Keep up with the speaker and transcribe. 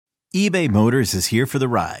eBay Motors is here for the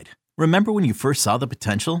ride. Remember when you first saw the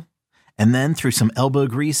potential? And then through some elbow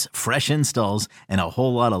grease, fresh installs, and a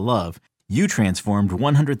whole lot of love, you transformed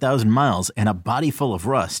 100,000 miles and a body full of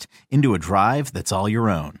rust into a drive that's all your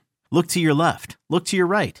own. Look to your left. Look to your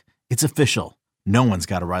right. It's official. No one's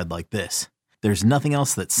got a ride like this. There's nothing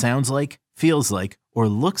else that sounds like, feels like, or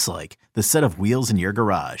looks like the set of wheels in your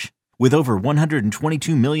garage. With over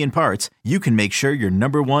 122 million parts, you can make sure your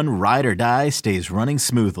number one ride or die stays running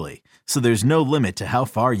smoothly. So there's no limit to how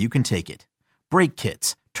far you can take it. Brake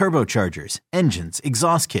kits, turbochargers, engines,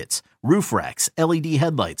 exhaust kits, roof racks, LED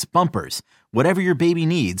headlights, bumpers, whatever your baby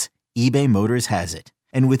needs, eBay Motors has it.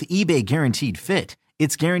 And with eBay Guaranteed Fit,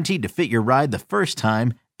 it's guaranteed to fit your ride the first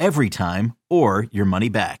time, every time, or your money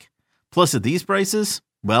back. Plus at these prices,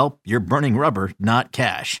 well, you're burning rubber, not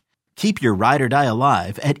cash. Keep your ride or die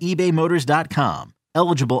alive at ebaymotors.com.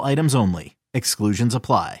 Eligible items only. Exclusions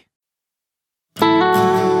apply.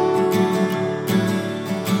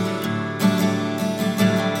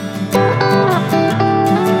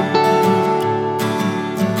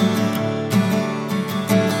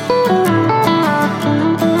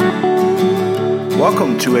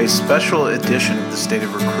 Welcome to a special edition of The State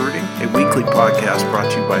of Recruiting, a weekly podcast brought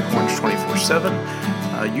to you by Orange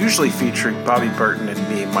 24/7, usually featuring Bobby Burton and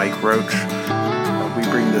me, Mike Roach. We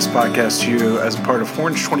bring this podcast to you as part of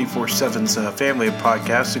Orange 24/7's family of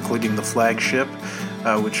podcasts, including the flagship,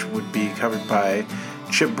 which would be covered by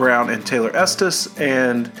Chip Brown and Taylor Estes,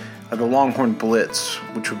 and the Longhorn Blitz,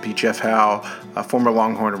 which would be Jeff Howe, former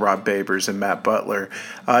Longhorn Rob Babers, and Matt Butler.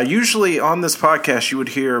 Usually on this podcast, you would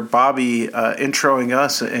hear Bobby introing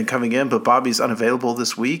us and coming in, but Bobby's unavailable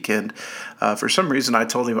this week, and for some reason I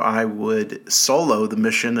told him I would solo the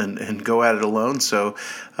mission and go at it alone. So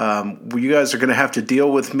you guys are going to have to deal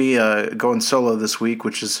with me going solo this week,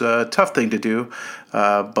 which is a tough thing to do,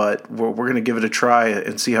 but we're going to give it a try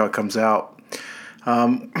and see how it comes out.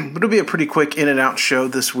 It'll be a pretty quick in and out show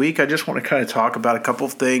this week. I just want to kind of talk about a couple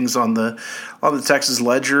of things on the Texas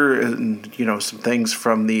Ledger, and some things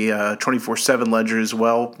from the 24/7 Ledger as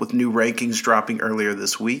well, with new rankings dropping earlier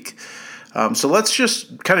this week. So let's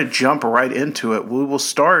just kind of jump right into it. We will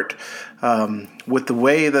start with the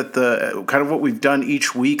way that the kind of what we've done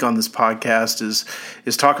each week on this podcast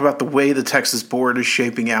is talk about the way the Texas board is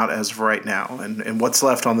shaping out as of right now, and what's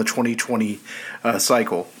left on the 2020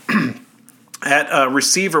 cycle. At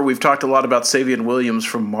receiver, we've talked a lot about Savion Williams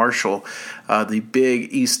from Marshall, the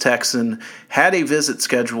big East Texan. Had a visit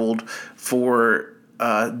scheduled for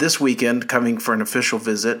this weekend, coming for an official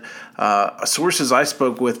visit. Sources I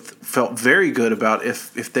spoke with felt very good about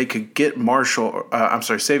if they could get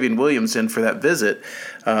Savion Williams in for that visit,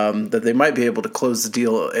 that they might be able to close the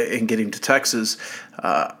deal and get him to Texas.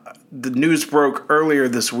 The news broke earlier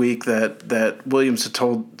this week that Williams had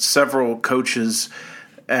told several coaches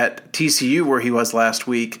at TCU, where he was last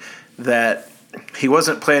week, that he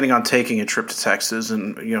wasn't planning on taking a trip to Texas.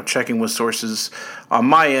 And checking with sources on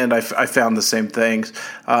my end, I found the same things.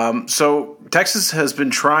 So Texas has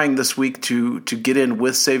been trying this week to get in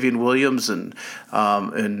with Savion Williams and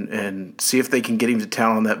see if they can get him to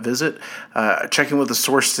town on that visit. Checking with the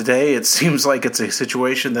source today, it seems like it's a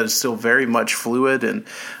situation that is still very much fluid and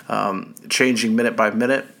changing minute by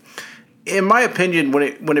minute. In my opinion,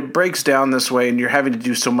 when it breaks down this way and you're having to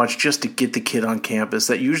do so much just to get the kid on campus,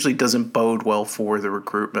 that usually doesn't bode well for the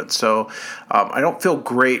recruitment. So I don't feel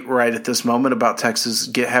great right at this moment about Texas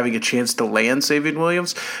having a chance to land Savion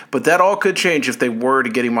Williams, but that all could change if they were to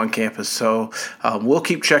get him on campus. So we'll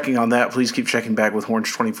keep checking on that. Please keep checking back with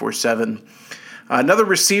Orange 24/7. Another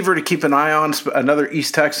receiver to keep an eye on, another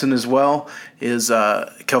East Texan as well, is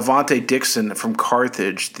Kelvonte Dixon from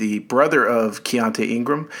Carthage, the brother of Keontae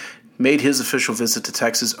Ingram. Made his official visit to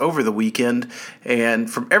Texas over the weekend, and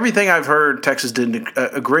from everything I've heard, Texas did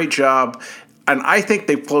a great job, and I think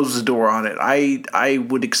they've closed the door on it. I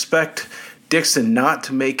would expect Dixon not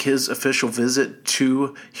to make his official visit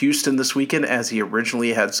to Houston this weekend as he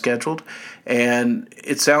originally had scheduled, and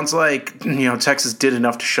it sounds like Texas did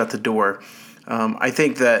enough to shut the door. I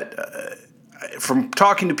think that from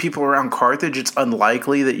talking to people around Carthage, it's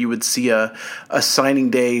unlikely that you would see a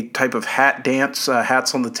signing day type of hat dance,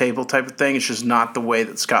 hats on the table type of thing. It's just not the way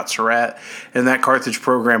that Scott Surratt and that Carthage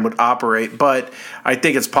program would operate. But I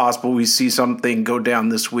think it's possible we see something go down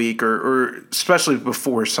this week, or especially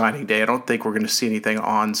before signing day. I don't think we're going to see anything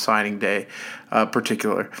on signing day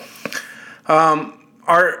particular.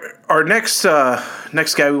 Our next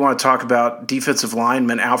guy we want to talk about, defensive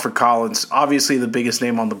lineman Alfred Collins, obviously the biggest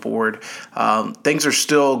name on the board. Things are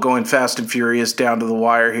still going fast and furious down to the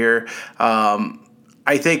wire here.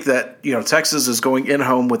 I think that Texas is going in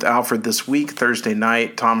home with Alfred this week, Thursday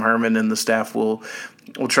night. Tom Herman and the staff will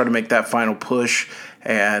will try to make that final push.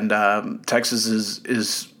 And Texas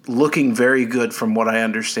is looking very good from what I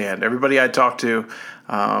understand. Everybody I talk to,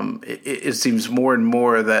 it seems more and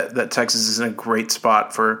more that Texas is in a great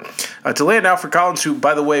spot to land Alfred Collins, who,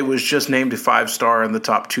 by the way, was just named a 5-star in the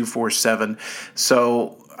top 247.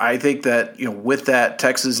 So I think that, with that,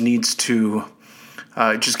 Texas needs to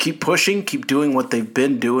just keep pushing, keep doing what they've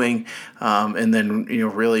been doing, and then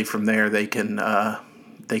really from there they can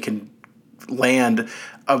land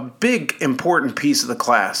a big, important piece of the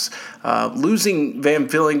class. Losing Van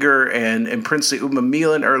Villinger and Princely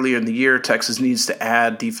Umamelan earlier in the year, Texas needs to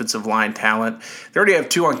add defensive line talent. They already have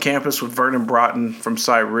 2 on campus with Vernon Broughton from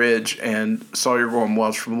Cy Ridge and Sawyer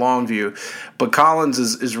Gorham-Welch from Longview. But Collins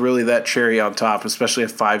is really that cherry on top, especially a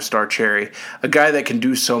 5-star cherry. A guy that can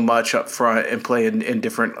do so much up front and play in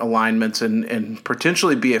different alignments and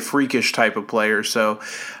potentially be a freakish type of player. So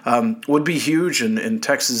would be huge, and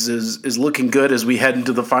Texas is looking good as we head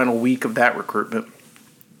into the final week of that recruitment.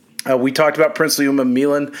 We talked about Princely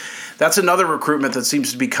Umamelan. That's another recruitment that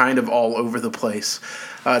seems to be kind of all over the place.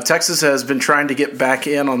 Texas has been trying to get back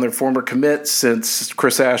in on their former commit since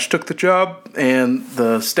Chris Ash took the job, and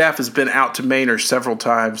the staff has been out to Manor several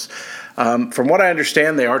times. From what I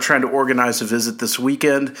understand, they are trying to organize a visit this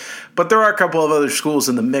weekend, but there are a couple of other schools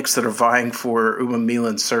in the mix that are vying for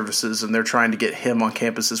Umamelan's services, and they're trying to get him on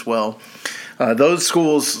campus as well. Those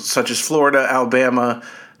schools, such as Florida, Alabama,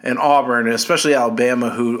 and Auburn, and especially Alabama,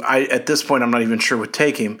 who at this point I'm not even sure would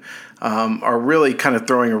take him, are really kind of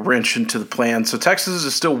throwing a wrench into the plan. So Texas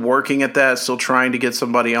is still working at that, still trying to get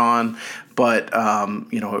somebody on, but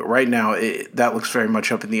right now that looks very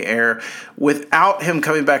much up in the air. Without him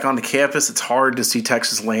coming back onto campus, it's hard to see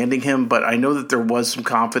Texas landing him, but I know that there was some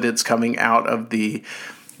confidence coming out of the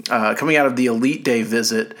Elite Day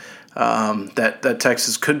visit that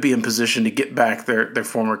Texas could be in position to get back their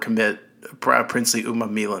former commit, Princely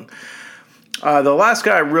Umamelan. The last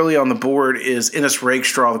guy really on the board is Ennis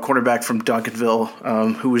Rakestraw, the cornerback from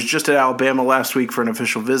Duncanville, who was just at Alabama last week for an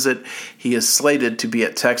official visit. He is slated to be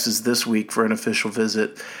at Texas this week for an official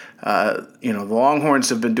visit. The Longhorns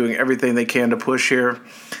have been doing everything they can to push here.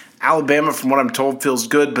 Alabama, from what I'm told, feels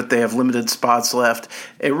good, but they have limited spots left.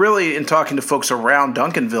 And really, in talking to folks around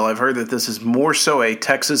Duncanville, I've heard that this is more so a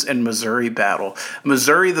Texas and Missouri battle.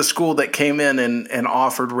 Missouri, the school that came in and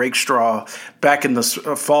offered Rakestraw back in the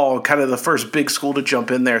fall, kind of the first big school to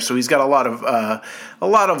jump in there. So he's got a lot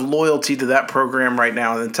of loyalty to that program right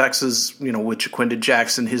now. And Texas, with Jaquinda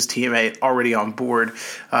Jackson, his teammate, already on board,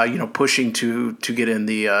 pushing to get in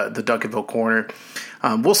the Duncanville corner.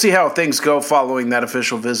 We'll see how things go following that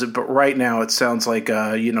official visit, but right now it sounds like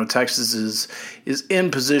Texas is in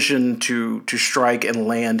position to strike and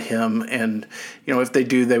land him, and if they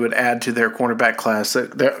do, they would add to their cornerback class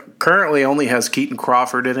that currently only has Keaton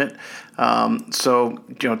Crawford in it. So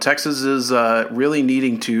Texas is really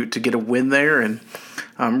needing to get a win there and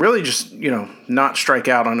really just not strike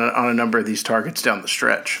out on a number of these targets down the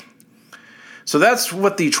stretch. So that's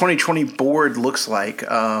what the 2020 board looks like.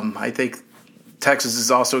 I think Texas is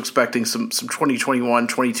also expecting some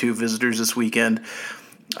 2021-22 visitors this weekend.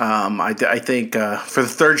 I think for the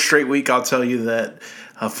third straight week, I'll tell you that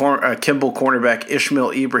Kimball cornerback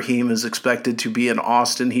Ishmael Ibrahim is expected to be in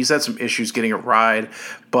Austin. He's had some issues getting a ride,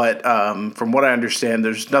 but from what I understand,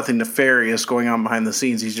 there's nothing nefarious going on behind the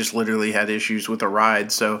scenes. He's just literally had issues with a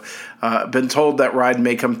ride. So been told that ride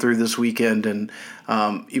may come through this weekend, and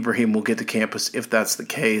Ibrahim will get to campus if that's the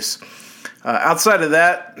case. Outside of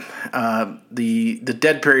that, the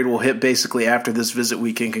dead period will hit basically after this visit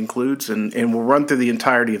weekend concludes, and will run through the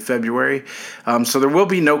entirety of February. So there will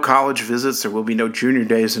be no college visits. There will be no junior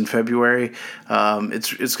days in February.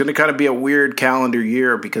 It's going to kind of be a weird calendar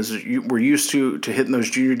year because we're used to hitting those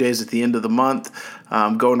junior days at the end of the month,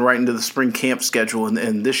 going right into the spring camp schedule.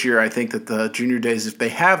 And this year, I think that the junior days, if they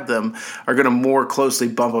have them, are going to more closely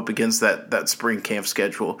bump up against that spring camp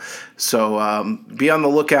schedule. So be on the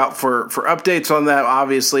lookout for updates on that.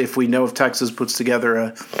 Obviously, if we know if Texas puts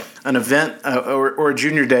together an event or a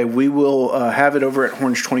junior day, we will have it over at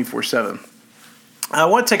Orange 24/7. I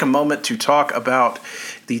want to take a moment to talk about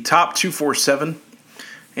the top 247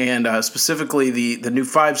 and specifically the new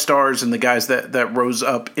 5 stars and the guys that rose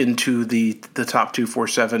up into the top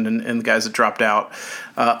 247 and the guys that dropped out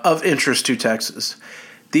of interest to Texas.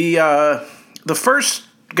 The first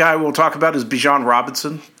guy we'll talk about is Bijan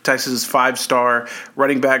Robinson, Texas' 5-star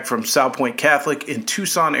running back from South Point Catholic in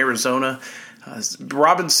Tucson, Arizona.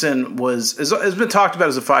 Robinson has been talked about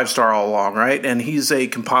as a 5-star all along, right? And he's a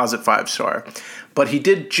composite 5-star. but he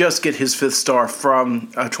did just get his 5th star from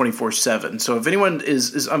 247. So if anyone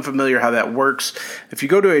is unfamiliar how that works, if you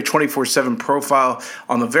go to a 247 profile,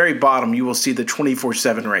 on the very bottom you will see the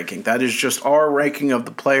 247 ranking. That is just our ranking of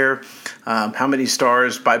the player, how many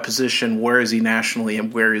stars by position, where is he nationally,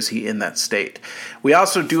 and where is he in that state. We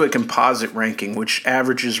also do a composite ranking, which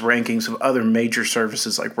averages rankings of other major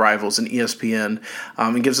services like Rivals and ESPN,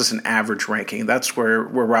 and gives us an average ranking. That's where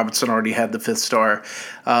Robinson already had the 5th star.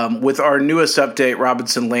 With our newest update,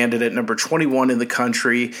 Robinson landed at number 21 in the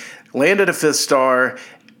country, landed a 5th star,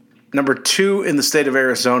 number 2 in the state of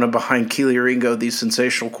Arizona behind Keely Ringo, the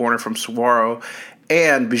sensational corner from Saguaro,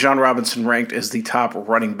 and Bijan Robinson ranked as the top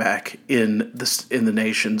running back in the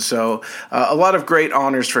nation. So a lot of great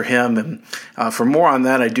honors for him. And for more on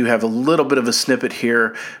that, I do have a little bit of a snippet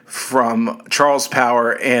here from Charles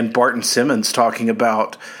Power and Barton Simmons talking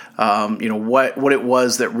about what it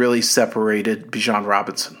was that really separated Bijan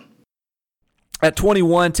Robinson. At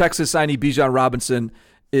 21, Texas signee Bijan Robinson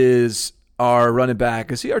is our running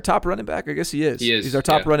back. Is he our top running back? I guess he is. He is. He's our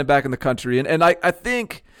top running back in the country. And I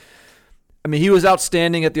think, he was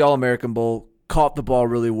outstanding at the All-American Bowl, caught the ball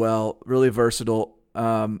really well, really versatile.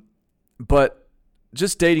 But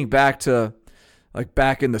just dating back to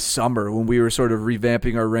back in the summer when we were sort of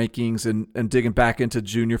revamping our rankings and digging back into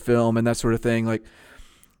junior film and that sort of thing,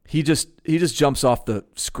 he just jumps off the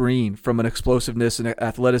screen from an explosiveness and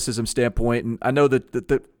athleticism standpoint. And I know that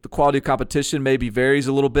the quality of competition maybe varies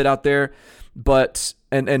a little bit out there, but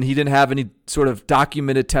and he didn't have any sort of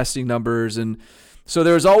documented testing numbers. And so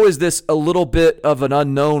there was always this a little bit of an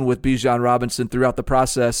unknown with Bijan Robinson throughout the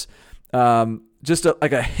process, just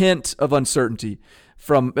a hint of uncertainty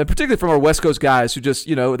and particularly from our West Coast guys who just,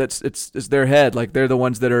 it's their head. They're the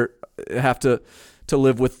ones that have to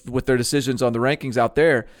live with their decisions on the rankings out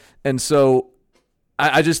there. And so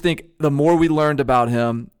I just think the more we learned about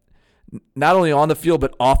him, not only on the field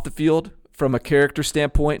but off the field, from a character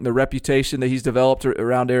standpoint and the reputation that he's developed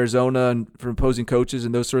around Arizona and from opposing coaches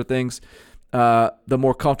and those sort of things, the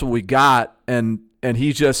more comfortable we got. And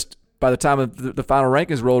he just, by the time of the final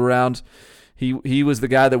rankings rolled around, he was the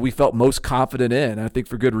guy that we felt most confident in, I think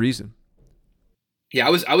for good reason. Yeah,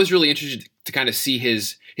 I was really interested to kind of see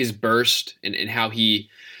his burst and how he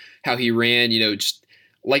ran. Just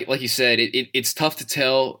like you said, it's tough to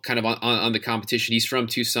tell kind of on the competition. He's from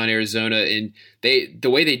Tucson, Arizona, and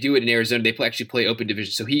the way they do it in Arizona, they actually play open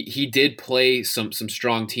division. So he did play some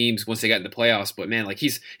strong teams once they got in the playoffs. But man,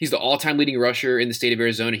 he's the all-time leading rusher in the state of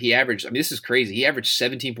Arizona. He averaged, this is crazy. He averaged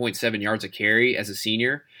 17.7 yards a carry as a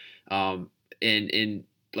senior,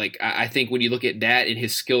 I think when you look at that in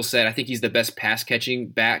his skill set, I think he's the best pass catching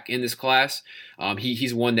back in this class.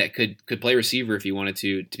 He's one that could play receiver if he wanted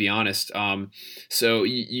to be honest. So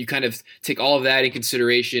you kind of take all of that in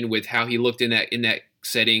consideration with how he looked in that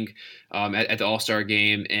setting at the All-Star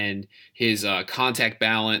game and his contact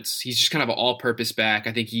balance. He's just kind of an all-purpose back.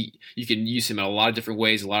 I think you can use him in a lot of different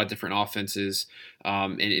ways, a lot of different offenses.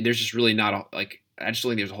 And there's just really not I just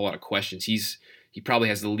don't think there's a whole lot of questions. He probably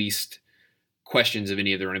has the least questions of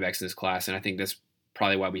any of the running backs in this class, and I think that's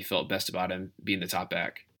probably why we felt best about him being the top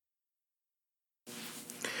back.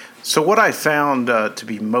 So what I found to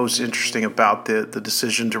be most interesting about the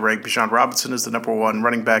decision to rank Bijan Robinson as the number 1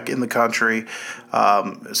 running back in the country,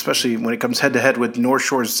 especially when it comes head-to-head with North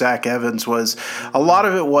Shore's Zach Evans, was a lot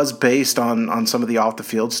of it was based on some of the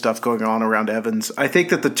off-the-field stuff going on around Evans. I think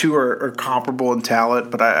that the two are comparable in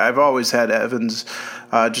talent, but I've always had Evans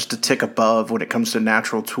just a tick above when it comes to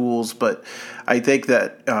natural tools. But I think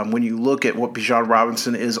that when you look at what Bijan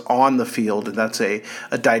Robinson is on the field, and that's a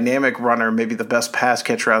dynamic runner, maybe the best pass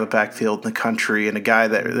catcher out of the backfield in the country, and a guy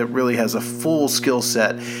that really has a full skill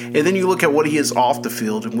set. And then you look at what he is off the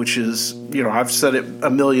field, and which is, I've said it a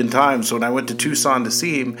million times. So when I went to Tucson to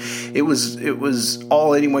see him, it was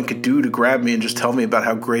all anyone could do to grab me and just tell me about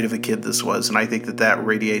how great of a kid this was. And I think that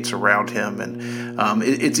radiates around him. And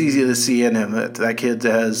it's easy to see in him that kid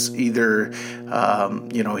has either,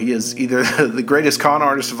 he is either the greatest con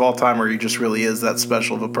artist of all time, or he just really is that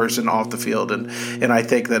special of a person off the field. And I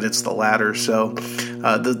think that it's the latter. So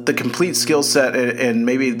the complete skill set and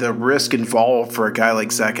maybe the risk involved for a guy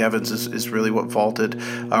like Zach Evans is really what vaulted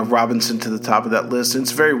Robinson to the top of that list. And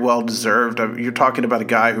it's very well deserved. You're talking about a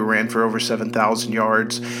guy who ran for over 7,000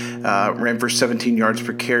 yards, ran for 17 yards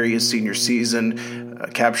per carry his senior season,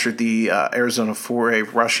 captured the Arizona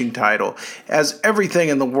 4A rushing title, as everything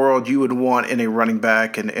in the world you would want in a running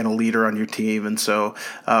back and a leader on your team. And so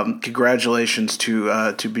congratulations to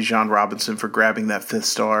Bijan Robinson for grabbing that 5th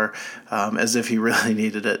star, as if he really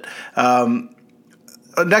needed it.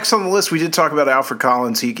 Next on the list, we did talk about Alfred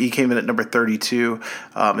Collins. He came in at number 32.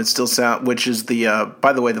 It still sound, which is the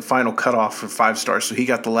by the way, the final cutoff for 5 stars. So he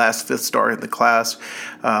got the last 5th star in the class,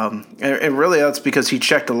 and really that's because he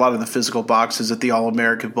checked a lot of the physical boxes at the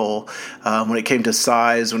All-American Bowl. When it came to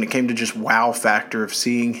size, when it came to just wow factor of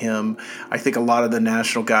seeing him, I think a lot of the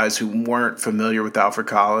national guys who weren't familiar with Alfred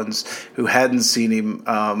Collins, who hadn't seen him,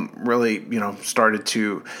 really, started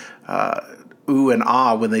to ooh and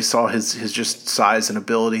ah when they saw his just size and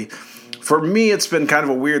ability. For me, it's been kind of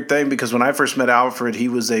a weird thing because when I first met Alfred, he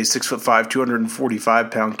was a 6'5",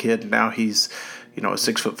 245-pound kid. Now he's, a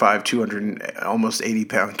 6'5", 200 almost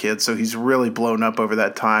 80-pound kid. So he's really blown up over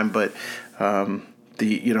that time. But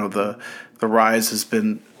the rise has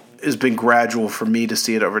been gradual for me to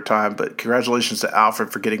see it over time. But congratulations to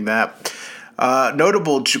Alfred for getting that.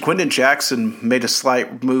 Notable, Quindon Jackson made a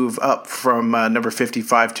slight move up from number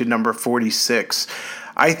 55 to number 46.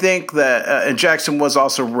 I think that, and Jackson was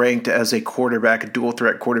also ranked as a quarterback, a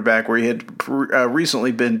dual-threat quarterback, where he had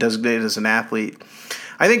recently been designated as an athlete.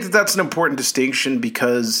 I think that that's an important distinction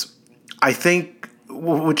because I think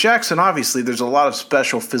with Jackson, obviously, there's a lot of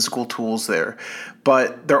special physical tools there,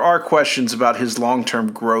 but there are questions about his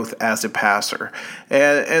long-term growth as a passer,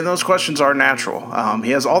 and those questions are natural.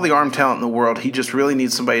 He has all the arm talent in the world. He just really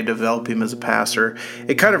needs somebody to develop him as a passer.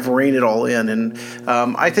 It kind of reined it all in, and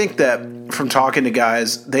I think that from talking to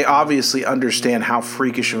guys, they obviously understand how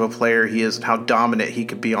freakish of a player he is and how dominant he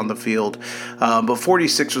could be on the field. But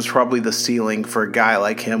 46 was probably the ceiling for a guy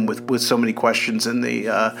like him with so many questions in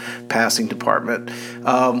the passing department.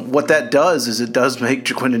 What that does is it does make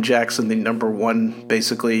Quindon Jackson the number one,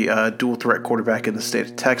 basically, dual threat quarterback in the state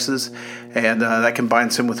of Texas. And that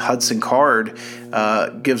combines him with Hudson Card,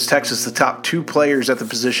 gives Texas the top 2 players at the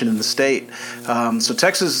position in the state. So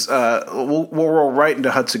Texas, we'll roll right into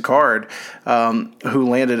Hudson Card, who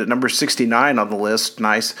landed at number 69 on the list.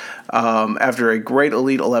 Nice. After a great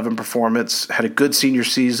Elite 11 performance, had a good senior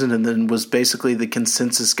season, and then was basically the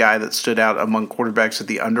consensus guy that stood out among quarterbacks at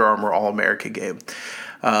the Under Armour All-America game.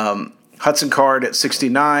 Hudson Card at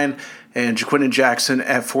 69 and Quindon Jackson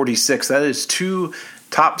at 46. That is 2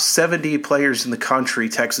 top 70 players in the country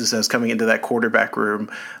Texas has coming into that quarterback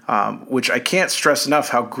room, which I can't stress enough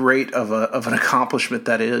how great of an accomplishment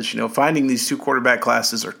that is. Finding these 2 quarterback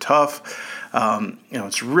classes are tough.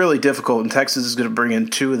 It's really difficult, and Texas is going to bring in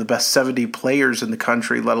 2 of the best 70 players in the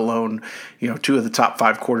country, let alone, 2 of the top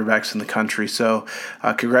 5 quarterbacks in the country. So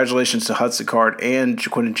congratulations to Hudson Card and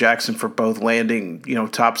Quindon Jackson for both landing,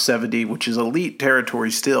 top 70, which is elite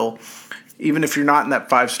territory still. Even if you're not in that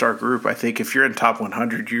 5-star group, I think if you're in top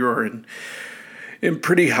 100, you're in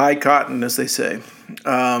pretty high cotton, as they say.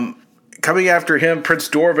 Coming after him, Prince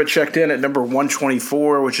Dorva checked in at number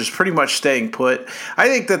 124, which is pretty much staying put. I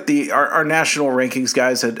think that our national rankings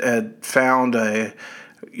guys had found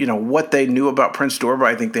what they knew about Prince Dorva.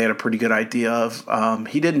 I think they had a pretty good idea of.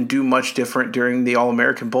 He didn't do much different during the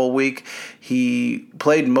All-American Bowl week. He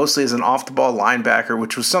played mostly as an off-the-ball linebacker,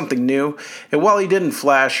 which was something new. And while he didn't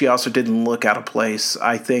flash, he also didn't look out of place.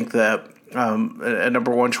 I think that at number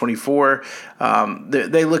 124,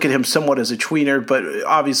 they look at him somewhat as a tweener, but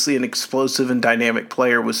obviously an explosive and dynamic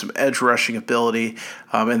player with some edge rushing ability,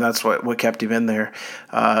 and that's what kept him in there.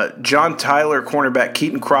 John Tyler, cornerback,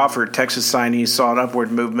 Keaton Crawford, Texas signee, saw an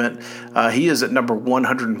upward movement. He is at number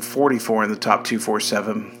 144 in the top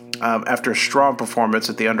 247 after a strong performance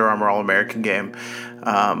at the Under Armour All-American game.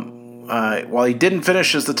 While he didn't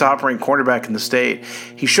finish as the top-ranked cornerback in the state,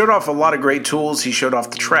 he showed off a lot of great tools. He showed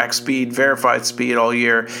off the track speed, verified speed all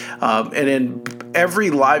year, and in every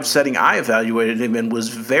live setting I evaluated him in was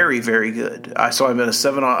very, very good. I saw him in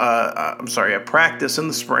a practice in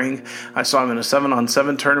the spring. I saw him in a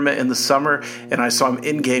 7-on-7 tournament in the summer, and I saw him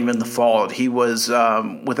in-game in the fall. And he was,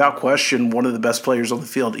 without question, one of the best players on the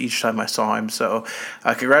field each time I saw him. So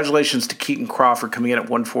congratulations to Keaton Crawford coming in at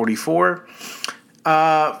 144.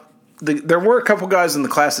 There were a couple guys in the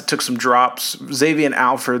class that took some drops. Xavier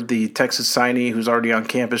Alford, the Texas signee who's already on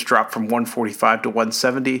campus, dropped from 145 to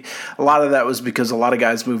 170. A lot of that was because a lot of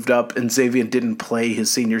guys moved up, and Xavier didn't play his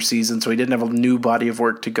senior season, so he didn't have a new body of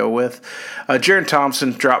work to go with. Jaron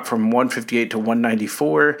Thompson dropped from 158 to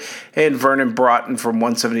 194, and Vernon Broughton from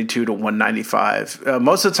 172 to 195.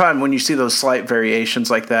 Most of the time when you see those slight variations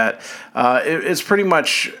like that, it's pretty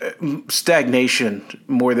much stagnation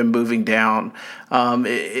more than moving down.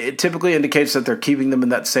 It typically indicates that they're keeping them in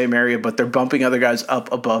that same area, but they're bumping other guys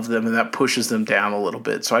up above them, and that pushes them down a little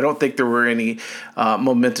bit. So I don't think there were any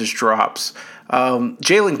momentous drops.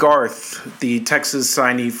 Jalen Garth, the Texas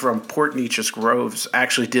signee from Port Neches Groves,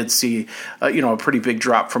 actually did see a pretty big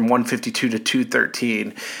drop from 152 to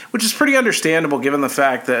 213, which is pretty understandable given the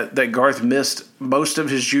fact that Garth missed most of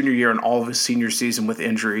his junior year and all of his senior season with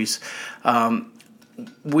injuries.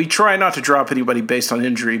 We try not to drop anybody based on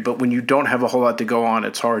injury, but when you don't have a whole lot to go on,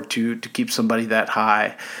 it's hard to keep somebody that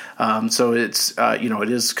high. So it's it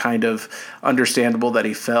is kind of understandable that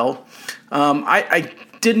he fell. I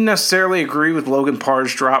didn't necessarily agree with Logan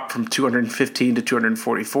Parr's drop from 215 to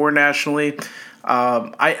 244 nationally.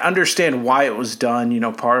 I understand why it was done.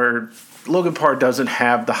 Logan Parr doesn't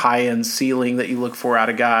have the high-end ceiling that you look for out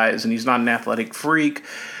of guys, and he's not an athletic freak.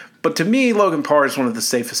 But to me, Logan Parr is one of the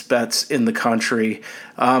safest bets in the country.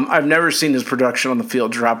 I've never seen his production on the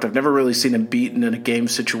field dropped. I've never really seen him beaten in a game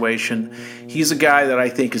situation. He's a guy that I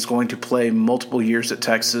think is going to play multiple years at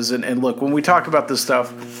Texas. And look, when we talk about this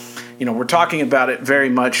stuff, we're talking about it very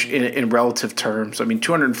much in relative terms. I mean,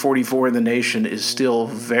 244 in the nation is still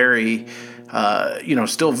very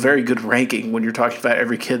good ranking when you're talking about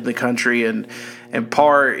every kid in the country. And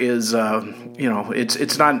Parr is,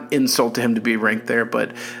 it's not an insult to him to be ranked there,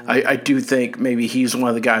 but I do think maybe he's one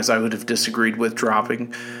of the guys I would have disagreed with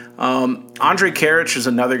dropping. Andre Karich is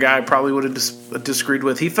another guy I probably would have disagreed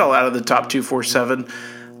with. He fell out of the top 247.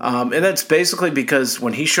 And that's basically because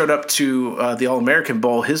when he showed up to the All-American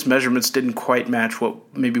Bowl, his measurements didn't quite match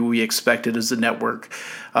what maybe we expected as a network.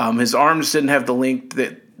 His arms didn't have the length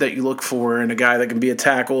that you look for in a guy that can be a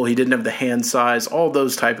tackle. He didn't have the hand size, all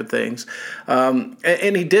those type of things. And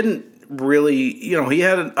he didn't really, he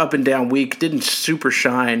had an up and down week, didn't super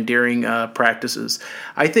shine during practices.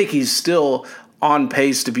 I think he's still on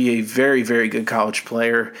pace to be a very, very good college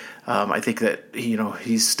player. I think that,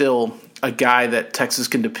 he's still a guy that Texas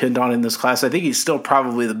can depend on in this class. I think he's still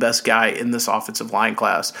probably the best guy in this offensive line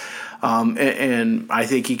class. And I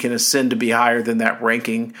think he can ascend to be higher than that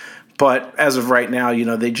ranking. But as of right now,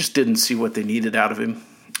 they just didn't see what they needed out of him.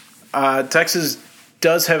 Texas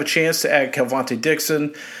does have a chance to add Kelvonte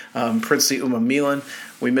Dixon, Princely Umamilan.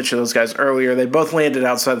 We mentioned those guys earlier. They both landed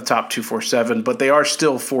outside the top 247, but they are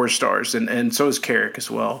still 4 stars, and so is Carrick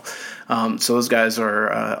as well. So those guys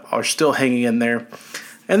are still hanging in there.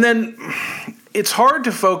 And then it's hard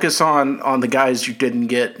to focus on the guys you didn't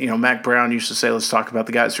get. Mac Brown used to say, let's talk about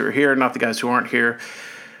the guys who are here, not the guys who aren't here.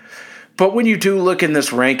 But when you do look in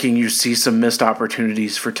this ranking, you see some missed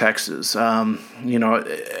opportunities for Texas.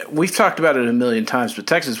 We've talked about it a million times, but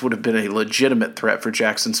Texas would have been a legitimate threat for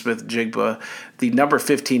Jackson Smith-Jigba, the number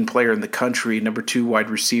 15 player in the country, number 2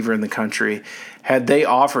 wide receiver in the country. Had they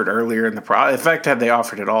offered earlier in in fact, had they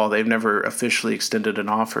offered at all, they've never officially extended an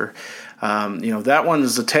offer. That one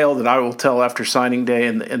is a tale that I will tell after signing day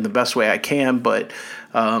in the best way I can, but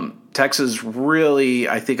Texas really,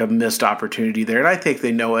 I think, a missed opportunity there, and I think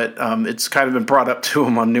they know it. It's kind of been brought up to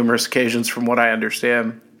them on numerous occasions from what I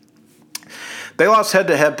understand. They lost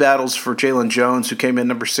head-to-head battles for Jalen Jones, who came in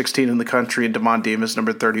number 16 in the country, and Damon Demas,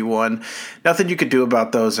 number 31. Nothing you could do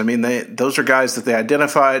about those. I mean, those are guys that they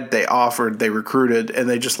identified, they offered, they recruited, and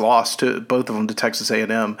they just lost to both of them to Texas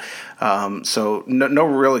A&M. So no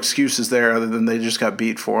real excuses there other than they just got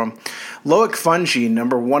beat for them. Loic Fungi,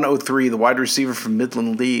 number 103, the wide receiver from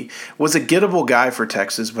Midland Lee, was a gettable guy for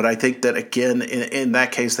Texas, but I think that, again, in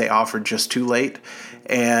that case, they offered just too late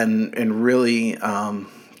and really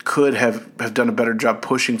could have done a better job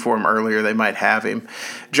pushing for him earlier. They might have him.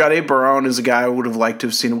 Jade Barone is a guy I would have liked to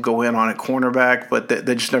have seen him go in on at cornerback, but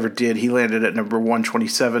they just never did. He landed at number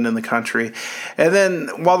 127 in the country. And then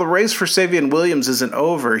while the race for Savion Williams isn't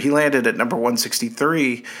over, he landed at number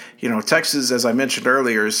 163. Texas, as I mentioned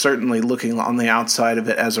earlier, is certainly looking on the outside of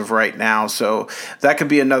it as of right now. So that could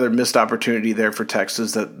be another missed opportunity there for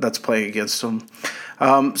Texas that's playing against them.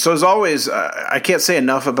 So as always, I can't say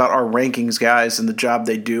enough about our rankings guys and the job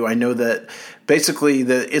they do. I know that basically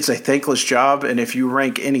it's a thankless job, and if you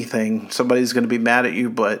rank anything, somebody's going to be mad at you.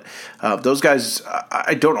 But those guys,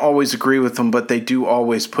 I don't always agree with them, but they do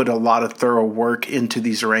always put a lot of thorough work into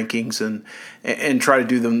these rankings and try to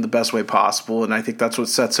do them the best way possible. And I think that's what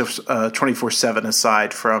sets us 24/7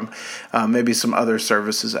 aside from maybe some other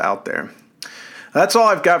services out there. That's all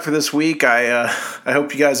I've got for this week. I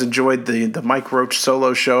hope you guys enjoyed the Mike Roach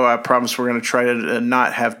solo show. I promise we're going to try to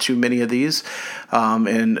not have too many of these.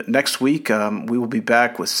 And next week, we will be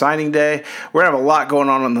back with signing day. We're going to have a lot going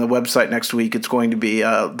on the website next week. It's going to be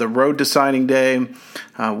the road to signing day.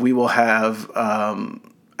 We will have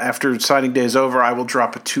after signing day is over, I will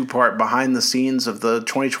drop a 2-part behind the scenes of the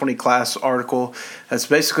 2020 class article. That's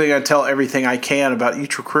basically going to tell everything I can about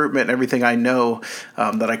each recruitment and everything I know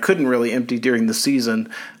that I couldn't really empty during the season.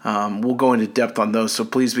 We'll go into depth on those, so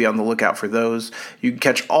please be on the lookout for those. You can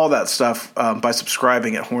catch all that stuff by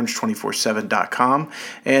subscribing at horns247.com.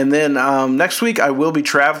 And then next week I will be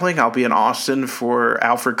traveling. I'll be in Austin for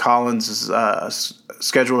Alfred Collins'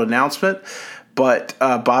 scheduled announcement. But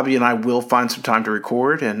Bobby and I will find some time to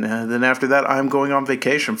record, and then after that, I'm going on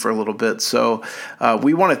vacation for a little bit. So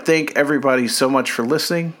we want to thank everybody so much for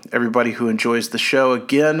listening, everybody who enjoys the show.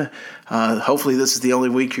 Again, hopefully this is the only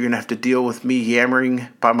week you're going to have to deal with me yammering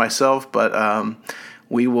by myself, but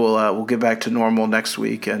we'll get back to normal next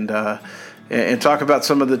week and talk about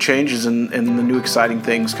some of the changes and the new exciting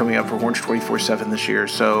things coming up for Horns 24/7 this year.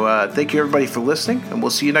 So thank you, everybody, for listening, and we'll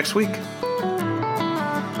see you next week.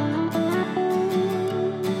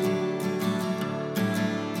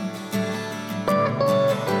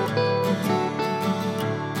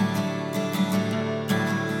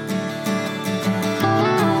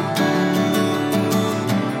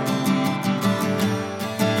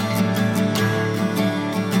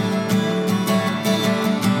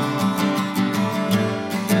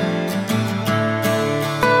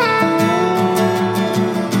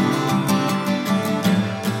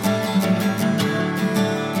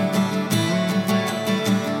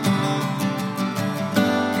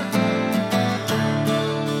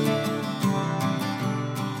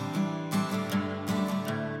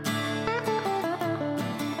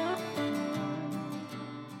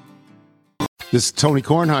 This is Tony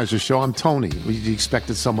Kornheiser's show. I'm Tony. You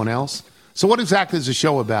expected someone else? So what exactly is the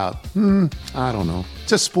show about? I don't know.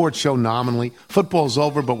 It's a sports show nominally. Football's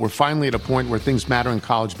over, but we're finally at a point where things matter in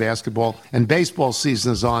college basketball, and baseball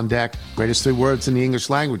season is on deck. Greatest 3 words in the English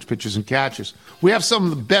language, pitchers and catchers. We have some of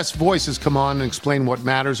the best voices come on and explain what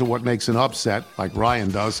matters or what makes an upset, like Ryan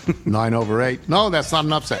does. 9/8. No, that's not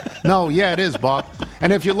an upset. No, yeah, it is, Bob.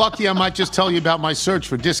 And if you're lucky, I might just tell you about my search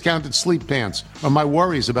for discounted sleep pants or my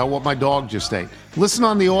worries about what my dog just ate. Listen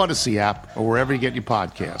on the Odyssey app or wherever you get your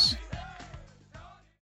podcasts.